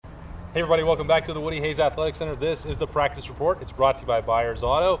Hey everybody, welcome back to the Woody Hayes Athletic Center. This is the Practice Report. It's brought to you by Byers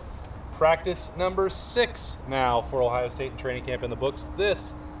Auto. Practice number 6 now for Ohio State and training camp in the books.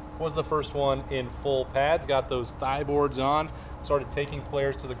 This was the first one in full pads. Got those thigh boards on, started taking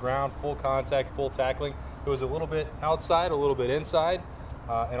players to the ground, full contact, full tackling. It was a little bit outside, a little bit inside,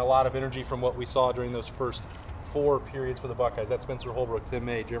 and a lot of energy from what we saw during those first 4 periods for the Buckeyes. That's Spencer Holbrook, Tim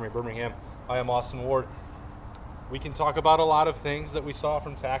May, Jeremy Birmingham. I am Austin Ward. We can talk about a lot of things that we saw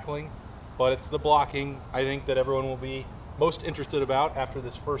from tackling, but it's the blocking, I think, that everyone will be most interested about after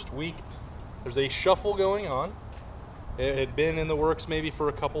this first week. There's a shuffle going on. It had been in the works maybe for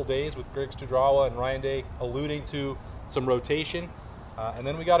a couple days with Greg Studrawa and Ryan Day alluding to some rotation. And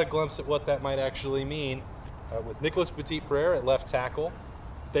then we got a glimpse at what that might actually mean with Nicholas Petit-Frere at left tackle,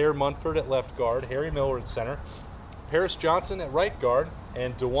 Thayer Munford at left guard, Harry Miller at center, Paris Johnson at right guard,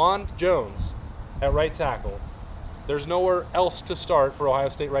 and DeJuan Jones at right tackle. There's nowhere else to start for Ohio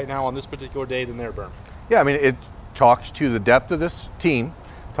State right now on this particular day than there, Berm. Yeah, I mean, it talks to the depth of this team,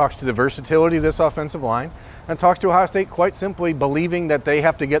 talks to the versatility of this offensive line, and talks to Ohio State quite simply believing that they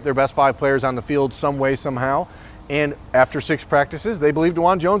have to get their best 5 players on the field some way, somehow. And after 6 practices, they believe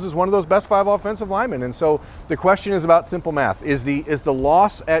DeJuan Jones is one of those best 5 offensive linemen. And so the question is about simple math. Is the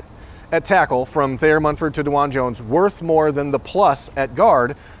loss at tackle from Thayer Munford to DeJuan Jones worth more than the plus at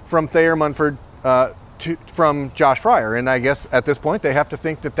guard from Thayer Munford from Josh Fryer? And I guess at this point they have to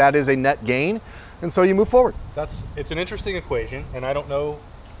think that that is a net gain, and so you move forward. It's an interesting equation, and I don't know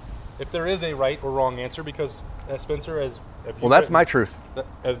if there is a right or wrong answer because Spencer, that's my truth.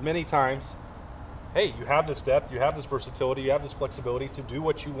 As many times, hey, you have this depth, you have this versatility, you have this flexibility to do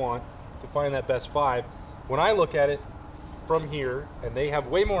what you want to find that best 5. When I look at it from here, and they have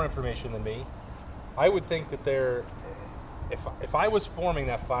way more information than me, I would think that if I was forming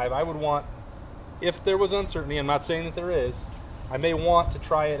that 5, I would want, if there was uncertainty, I'm not saying that there is, I may want to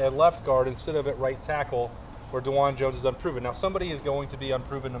try it at left guard instead of at right tackle where DeJuan Jones is unproven. Now, somebody is going to be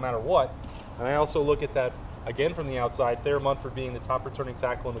unproven no matter what, and I also look at that, again, from the outside, Thayer Munford being the top returning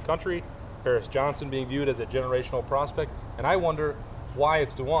tackle in the country, Paris Johnson being viewed as a generational prospect, and I wonder why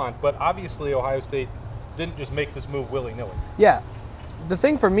it's DeJuan, but obviously Ohio State didn't just make this move willy-nilly. Yeah. The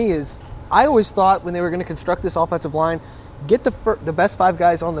thing for me is, I always thought when they were going to construct this offensive line, get the best 5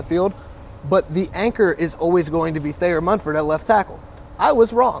 guys on the field, but the anchor is always going to be Thayer Munford at left tackle. I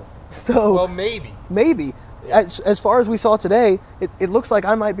was wrong. So well, maybe. Yeah. As far as we saw today, it looks like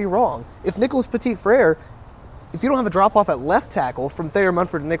I might be wrong. If Nicholas Petit-Frere, if you don't have a drop-off at left tackle from Thayer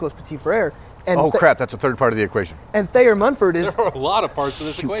Munford to Nicholas Petit-Frere, and crap, that's a third part of the equation. And Thayer Munford is... There are a lot of parts of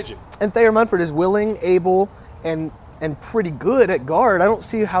this equation. And Thayer Munford is willing, able, and pretty good at guard. I don't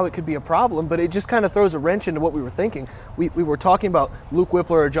see how it could be a problem, but it just kind of throws a wrench into what we were thinking. We were talking about Luke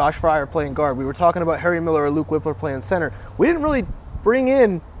Whippler or Josh Fryer playing guard. We were talking about Harry Miller or Luke Whippler playing center. We didn't really bring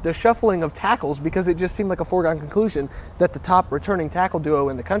in the shuffling of tackles because it just seemed like a foregone conclusion that the top returning tackle duo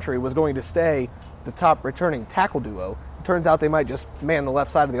in the country was going to stay the top returning tackle duo. It turns out they might just man the left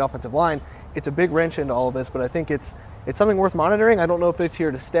side of the offensive line. It's a big wrench into all of this, but I think it's something worth monitoring. I don't know if it's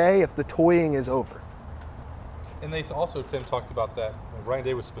here to stay, if the toying is over. And they also, Tim, talked about that. Ryan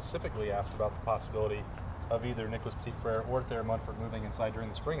Day was specifically asked about the possibility of either Nicholas Petit-Frere or Thayer Munford moving inside during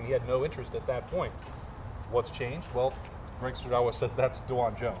the spring, and he had no interest at that point. What's changed? Well, Greg Studrawa says that's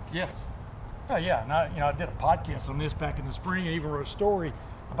DeJuan Jones. Yes. Oh, yeah. And I did a podcast on this back in the spring. I even wrote a story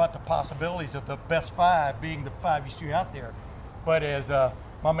about the possibilities of the best 5 being the 5 you see out there. But as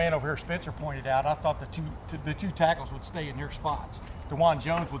my man over here, Spencer, pointed out, I thought the two tackles would stay in their spots. DeJuan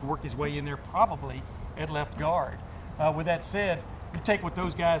Jones would work his way in there probably at left guard. With that said, you take what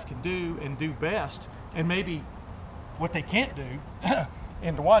those guys can do and do best, and maybe what they can't do,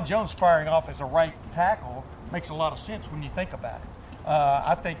 and DeJuan Jones firing off as a right tackle makes a lot of sense when you think about it.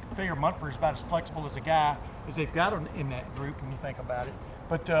 I think Thayer Munford is about as flexible as a guy as they've got in that group when you think about it.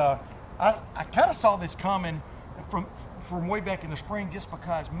 But I kind of saw this coming from way back in the spring just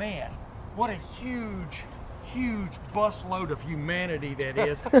because, man, what a huge busload of humanity that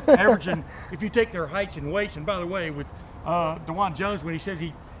is. Averaging, if you take their heights and weights, and by the way, with DeJuan Jones, when he says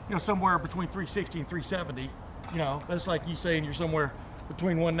he, somewhere between 360 and 370, that's like you saying you're somewhere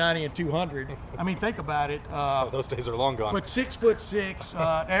between 190 and 200. I mean, think about it. Those days are long gone. But 6'6",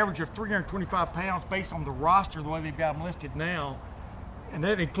 average of 325 pounds based on the roster, the way they've got them listed now, and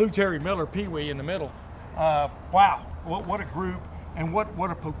that includes Harry Miller, Pee-wee in the middle. Wow, what a group, and what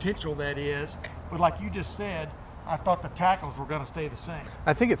a potential that is. But like you just said, I thought the tackles were going to stay the same.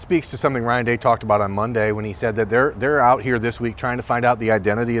 I think it speaks to something Ryan Day talked about on Monday when he said that they're out here this week trying to find out the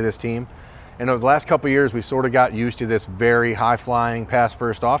identity of this team. And over the last couple of years, we've sort of got used to this very high-flying,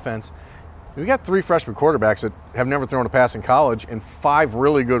 pass-first offense. We got 3 freshman quarterbacks that have never thrown a pass in college and 5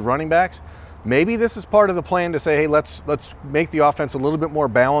 really good running backs. Maybe this is part of the plan to say, hey, let's make the offense a little bit more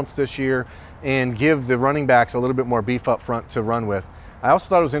balanced this year and give the running backs a little bit more beef up front to run with. I also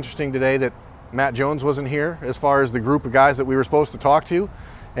thought it was interesting today that Matt Jones wasn't here as far as the group of guys that we were supposed to talk to.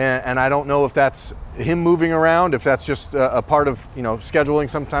 And I don't know if that's him moving around, if that's just a part of, scheduling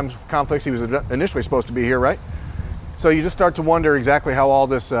sometimes conflicts. He was initially supposed to be here, right? So you just start to wonder exactly how all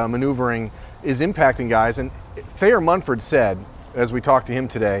this maneuvering is impacting guys. And Thayer Munford said, as we talked to him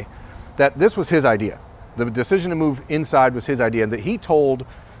today, that this was his idea. The decision to move inside was his idea, and that he told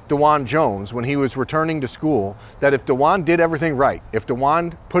DeJuan Jones when he was returning to school that if DeJuan did everything right, if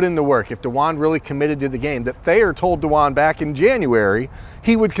DeJuan put in the work, if DeJuan really committed to the game, that Thayer told DeJuan back in January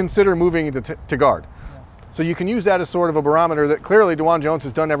he would consider moving to guard. Yeah. So you can use that as sort of a barometer that clearly DeJuan Jones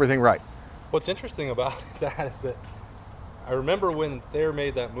has done everything right. What's interesting about that is that I remember when Thayer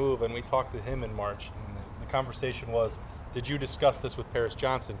made that move and we talked to him in March, and the conversation was, did you discuss this with Paris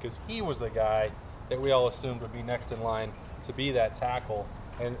Johnson? Because he was the guy that we all assumed would be next in line to be that tackle.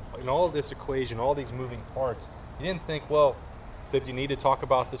 And in all of this equation, all these moving parts, you didn't think, well, did you need to talk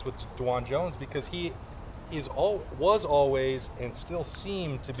about this with DeJuan Jones? Because he was always and still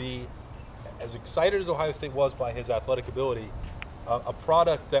seemed to be, as excited as Ohio State was by his athletic ability, a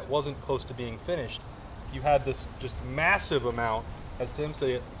product that wasn't close to being finished. You had this just massive amount, as Tim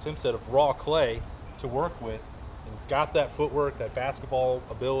said, of raw clay to work with. And he's got that footwork, that basketball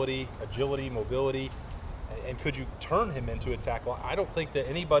ability, agility, mobility. And could you turn him into a tackle? I don't think that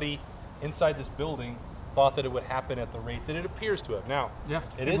anybody inside this building thought that it would happen at the rate that it appears to have. Now,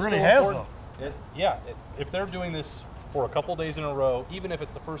 it is really still has, important. If they're doing this for a couple days in a row, even if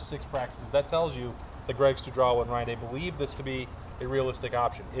it's the first 6 practices, that tells you that Greg Studrawa and Ryan Day believe this to be a realistic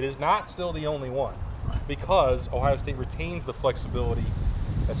option. It is not still the only one, because Ohio State retains the flexibility,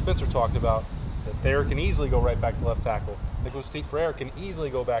 as Spencer talked about, that Thayer can easily go right back to left tackle. Nicholas Ferrer can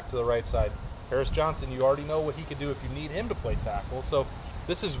easily go back to the right side. Paris Johnson, you already know what he can do if you need him to play tackle. So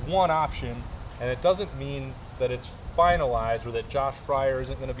this is one option, and it doesn't mean that it's finalized or that Josh Fryer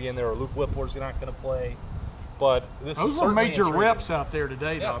isn't going to be in there or Luke Whippler's not going to play. But this is certainly major intriguing. reps out there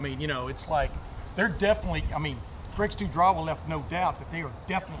today, though. Yeah. I mean, it's like they're definitely. I mean, Greg Studrawa left no doubt that they are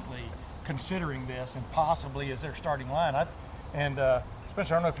definitely considering this and possibly as their starting line.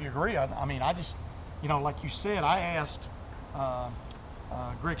 Spencer, I don't know if you agree. I just, like you said, I asked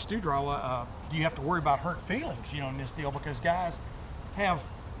Greg Studrawa, do you have to worry about hurt feelings, in this deal? Because guys have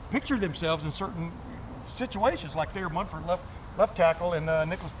pictured themselves in certain situations, like Thayer Munford left tackle and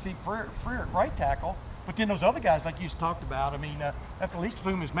Nicholas Freer at right tackle. But then those other guys, like you just talked about, not the least of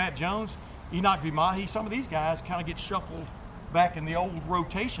whom is Matt Jones, Enoch Vimahi. Some of these guys kind of get shuffled back in the old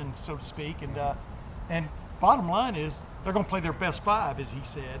rotation, so to speak. And bottom line is they're going to play their best 5, as he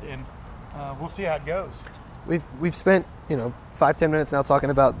said, and we'll see how it goes. We've spent 5-10 minutes now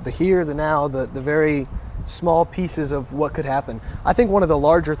talking about the here, the now, the very small pieces of what could happen. I think one of the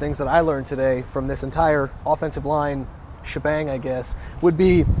larger things that I learned today from this entire offensive line shebang, I guess, would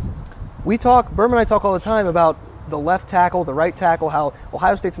be Berman and I talk all the time about the left tackle, the right tackle, how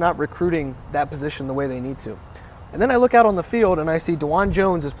Ohio State's not recruiting that position the way they need to. And then I look out on the field and I see DeJuan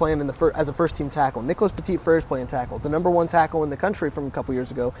Jones is playing as a first-team tackle. Nicholas Petit-Frere is playing tackle. The number 1 tackle in the country from a couple years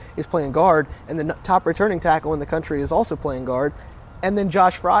ago is playing guard, and the top returning tackle in the country is also playing guard. And then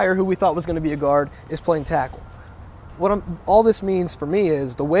Josh Fryer, who we thought was going to be a guard, is playing tackle. All this means for me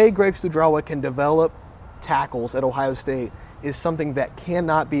is the way Greg Studrawa can develop tackles at Ohio State is something that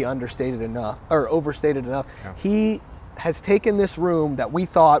cannot be overstated enough. Yeah. He has taken this room that we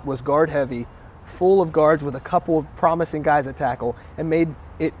thought was guard heavy, full of guards with a couple of promising guys at tackle, and made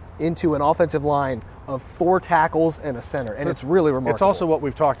it into an offensive line of 4 tackles and a center, and it's really remarkable. It's also what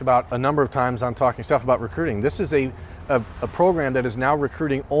we've talked about a number of times on Talking Stuff about recruiting. This is a program that is now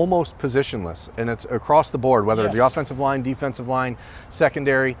recruiting almost positionless, and it's across the board, whether the offensive line, defensive line,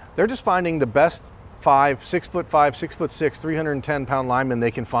 secondary. They're just finding the best 6'5", 6'6", 310-pound linemen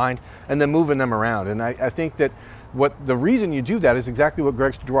they can find, and then moving them around. And I think that the reason you do that is exactly what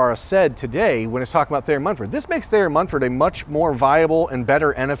Greg Studrawa said today when he's talking about Thayer Munford. This makes Thayer Munford a much more viable and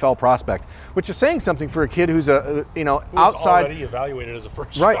better NFL prospect, which is saying something for a kid who's outside, already evaluated as a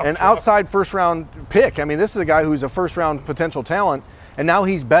first right, round an draft. outside first-round pick. I mean, this is a guy who's a first-round potential talent, and now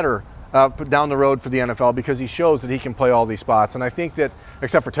he's better down the road for the NFL because he shows that he can play all these spots. And I think that,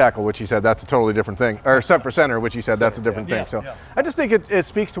 except for tackle, which he said that's a totally different thing, or except for center, which he said that's a different thing. So I just think it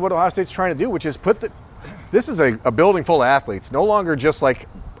speaks to what Ohio State's trying to do, which is this is a building full of athletes, no longer just like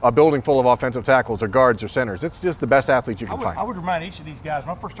a building full of offensive tackles or guards or centers. It's just the best athletes you can find. I would remind each of these guys,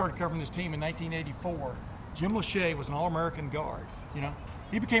 when I first started covering this team in 1984, Jim Lachey was an All-American guard,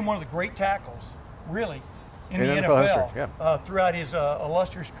 he became one of the great tackles, really, in the NFL NFL history, throughout his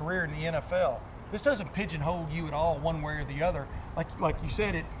illustrious career in the NFL. This doesn't pigeonhole you at all one way or the other. Like you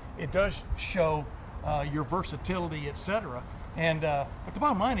said, it does show your versatility, etc. And but the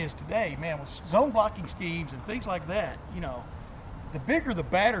bottom line is today, man, with zone blocking schemes and things like that, the bigger the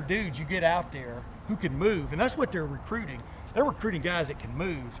badder dudes you get out there who can move, and that's what they're recruiting. They're recruiting guys that can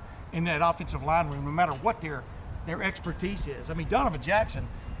move in that offensive line room, no matter what their expertise is. I mean, Donovan Jackson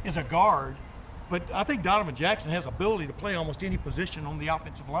is a guard, but I think Donovan Jackson has ability to play almost any position on the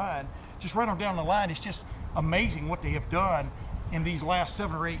offensive line. Just run them down the line. It's just amazing what they have done in these last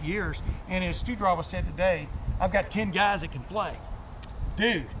 7 or 8 years. And as Stu Drava said today, I've got 10 guys that can play.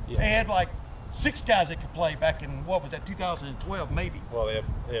 Dude, they had like 6 guys that could play back in, what was that, 2012 maybe? Well, they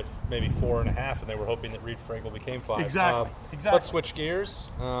have maybe 4.5, and they were hoping that Reed Frankel became 5. Exactly. Let's switch gears.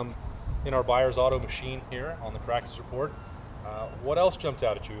 In our Buyers Auto machine here on the practice report, what else jumped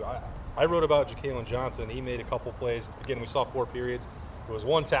out at you? I wrote about Ja'Kalen Johnson. He made a couple plays. Again, we saw 4 periods. It was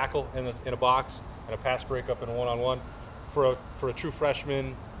 1 tackle in a box and a pass breakup in a one-on-one. For a true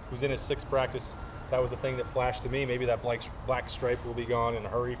freshman who's in his 6th practice, that was the thing that flashed to me. Maybe that black stripe will be gone in a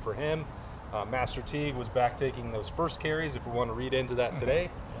hurry for him. Master Teague was back taking those first carries, if we want to read into that today.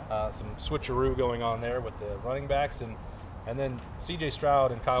 Some switcheroo going on there with the running backs. And then C.J.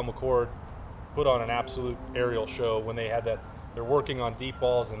 Stroud and Kyle McCord put on an absolute aerial show when they had that. They're working on deep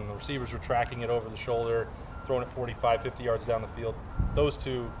balls, and the receivers were tracking it over the shoulder, throwing it 45, 50 yards down the field. Those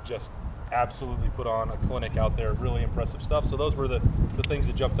two just absolutely put on a clinic out there. Really impressive stuff. So those were the things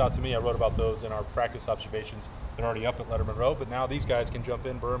that jumped out to me. I wrote about those in our practice observations. They're already up at Letterman Row, but now these guys can jump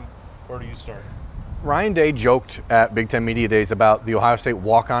in. Berm, where do you start? Ryan Day joked at Big Ten Media Days about the Ohio State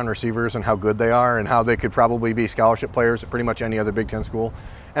walk-on receivers and how good they are and how they could probably be scholarship players at pretty much any other Big Ten school.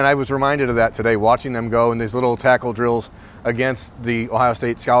 And I was reminded of that today, watching them go in these little tackle drills against the Ohio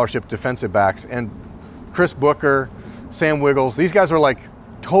State scholarship defensive backs. And Chris Booker, Sam Wiggles, these guys were like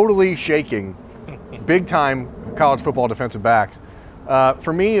totally shaking big-time college football defensive backs.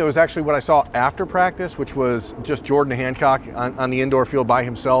 For me, it was actually what I saw after practice, which was just Jordan Hancock on the indoor field by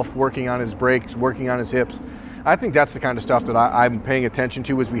himself, working on his breaks, working on his hips. I think that's the kind of stuff that I'm paying attention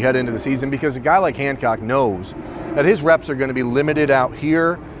to as we head into the season, because a guy like Hancock knows that his reps are going to be limited out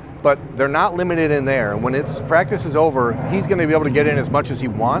here, but they're not limited in there. And when practice is over, he's going to be able to get in as much as he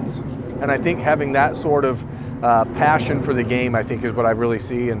wants. And I think having that sort of passion for the game, I think, is what I really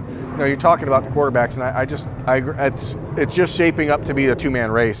see. And you're talking about the quarterbacks, and it's just shaping up to be a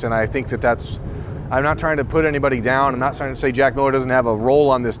 2-man race. And I think that's. I'm not trying to put anybody down. I'm not trying to say Jack Miller doesn't have a role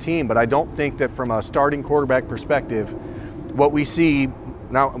on this team, but I don't think that from a starting quarterback perspective, what we see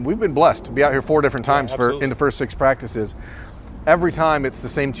now, we've been blessed to be out here 4 different times in the first 6 practices. Every time it's the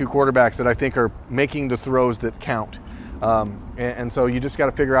same 2 quarterbacks that I think are making the throws that count. And so you just got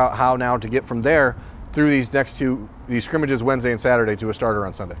to figure out how now to get from there through these scrimmages Wednesday and Saturday to a starter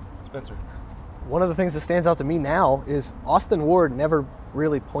on Sunday. Spencer. One of the things that stands out to me now is Austin Ward never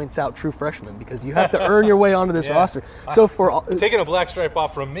really points out true freshmen, because you have to earn your way onto this roster. So taking a black stripe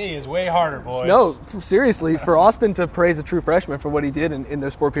off from me is way harder, boys. No, seriously, for Austin to praise a true freshman for what he did in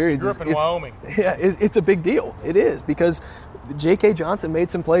those 4 periods Grew up in Wyoming. Yeah, it's a big deal. It is, because J.K. Johnson made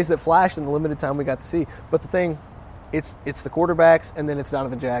some plays that flashed in the limited time we got to see. But the thing, it's the quarterbacks, and then it's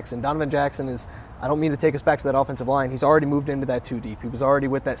Donovan Jackson. Donovan Jackson is, I don't mean to take us back to that offensive line. He's already moved into that 2 deep. He was already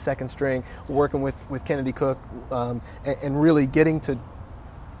with that second string, working with Kennedy Cook, and really getting to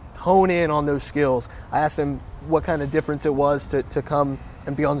hone in on those skills. I asked him what kind of difference it was to come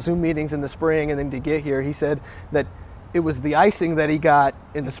and be on Zoom meetings in the spring and then to get here. He said that it was the icing that he got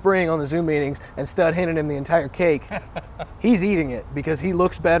in the spring on the Zoom meetings, and Stud handed him the entire cake. He's eating it because he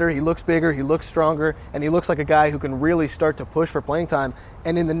looks better, he looks bigger, he looks stronger, and he looks like a guy who can really start to push for playing time.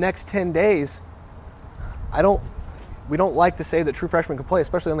 And in the next 10 days, we don't like to say that true freshmen can play,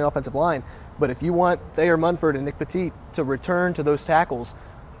 especially on the offensive line, but if you want Thayer Munford and Nick Petit to return to those tackles,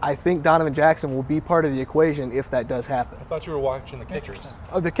 I think Donovan Jackson will be part of the equation if that does happen. I thought you were watching the kickers.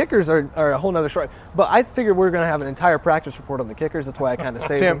 Oh, the kickers are a whole nother story. But I figured we were going to have an entire practice report on the kickers. That's why I kind of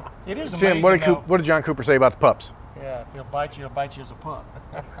saved them. It is amazing. Tim, what did John Cooper say about the pups? Yeah, if he'll bite you as a pup.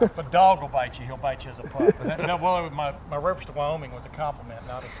 If a dog will bite you, he'll bite you as a pup. My reference to Wyoming was a compliment,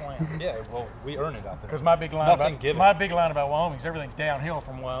 not a slam. Yeah, well, we earn it out there. Because my big line about Wyoming is everything's downhill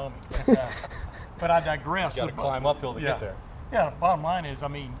from Wyoming. But I digress. You got to climb uphill to get there. Yeah, the bottom line is, I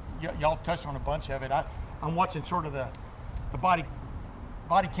mean, y'all have touched on a bunch of it. I'm watching sort of the body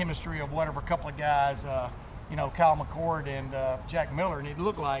chemistry of whatever couple of guys, Kyle McCord and Jack Miller, and it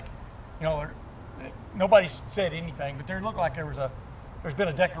looked like, nobody said anything, but there looked like there was a there's been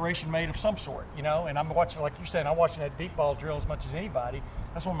a declaration made of some sort, you know. And I'm watching, like you're saying, I'm watching that deep ball drill as much as anybody.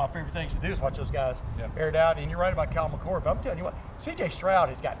 That's one of my favorite things to do is watch those guys air it out. And you're right about Kyle McCord, but I'm telling you what, C.J. Stroud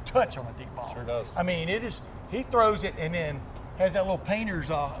has got touch on a deep ball. Sure does. I mean, it is. He throws it and then has that little painter's,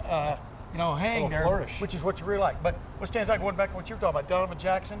 hang there, flourish. which is what you really like. But what stands out, going back to what you were talking about, Donovan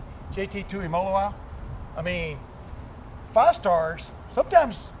Jackson, JT Tuimoloau. I mean, 5 stars.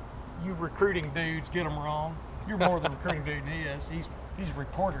 Sometimes you recruiting dudes get them wrong. You're more than a recruiting dude than he is. He's a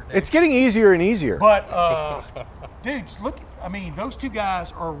reporter. Dude. It's getting easier and easier. But dudes, look. I mean, those 2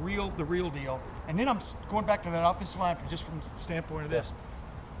 guys are the real deal. And then I'm going back to that offensive line from the standpoint of this.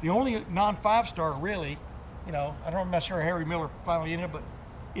 The only non-5-star really, you know, I'm not sure Harry Miller finally in it, but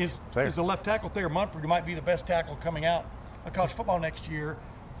is the left tackle Thayer Munford, who might be the best tackle coming out of college football next year.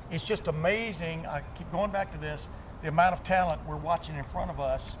 It's just amazing. I keep going back to this, the amount of talent we're watching in front of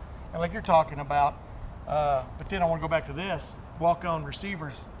us. And like you're talking about, but then I want to go back to this, walk-on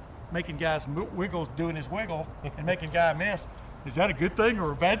receivers making guys wiggle, doing his wiggle, and making guy miss. Is that a good thing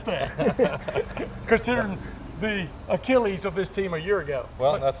or a bad thing? Considering the Achilles of this team a year ago.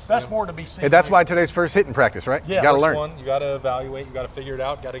 Well, but that's more to be seen. Hey, that's why today's first hitting practice, right? Yeah. You got to First learn. one, you got to evaluate, you got to figure it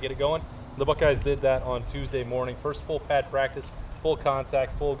out, got to get it going. The Buckeyes did that on Tuesday morning. First full pad practice, full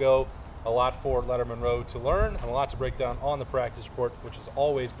contact, full go. A lot for Letterman Road to learn and a lot to break down on the practice report, which is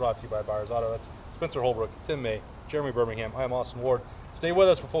always brought to you by Byers Auto. That's Spencer Holbrook, Tim May, Jeremy Birmingham. I am Austin Ward. Stay with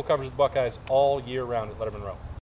us for full coverage of the Buckeyes all year round at Letterman Row.